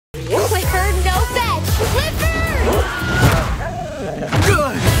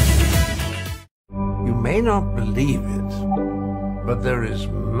may not believe it, but there is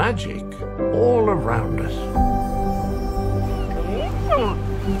magic all around us.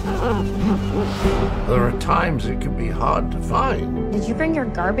 There are times it can be hard to find. Did you bring your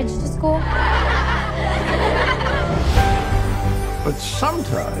garbage to school? But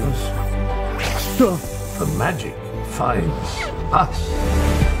sometimes, the magic finds us.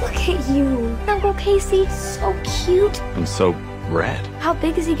 Look at you. Uncle Casey, so cute. And so rad. How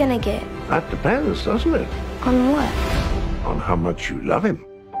big is he gonna get? That depends, doesn't it? On what? On how much you love him.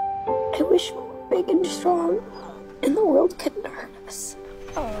 I wish we were big and strong, and the world couldn't hurt us.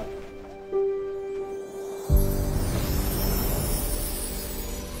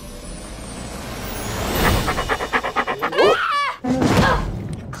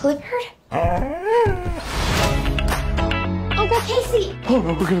 Clifford? Uncle Casey! Oh,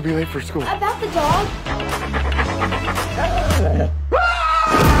 no, we're gonna be late for school. About the dog?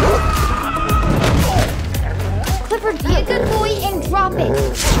 Clifford, be a good boy and drop it.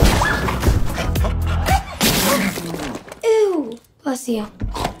 Ew. Bless you.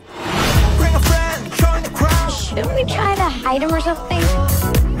 Bring a friend, join the crowd. Shouldn't we try to hide him or something?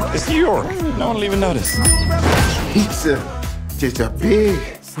 It's New York. No one will even notice. Pizza. Just a big.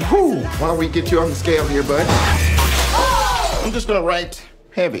 Whew. Why don't we get you on the scale here, bud? I'm just gonna write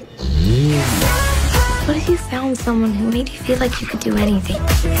heavy. What if you found someone who made you feel like you could do anything?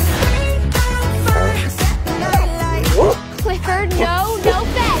 Clifford, no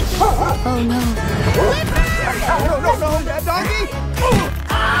bed. Oh no. No, doggy!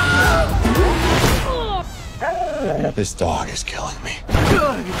 This dog is killing me.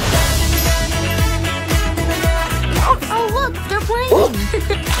 Oh look, they're playing.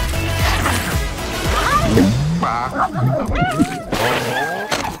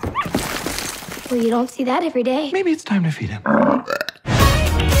 Well, you don't see that every day. Maybe it's time to feed him.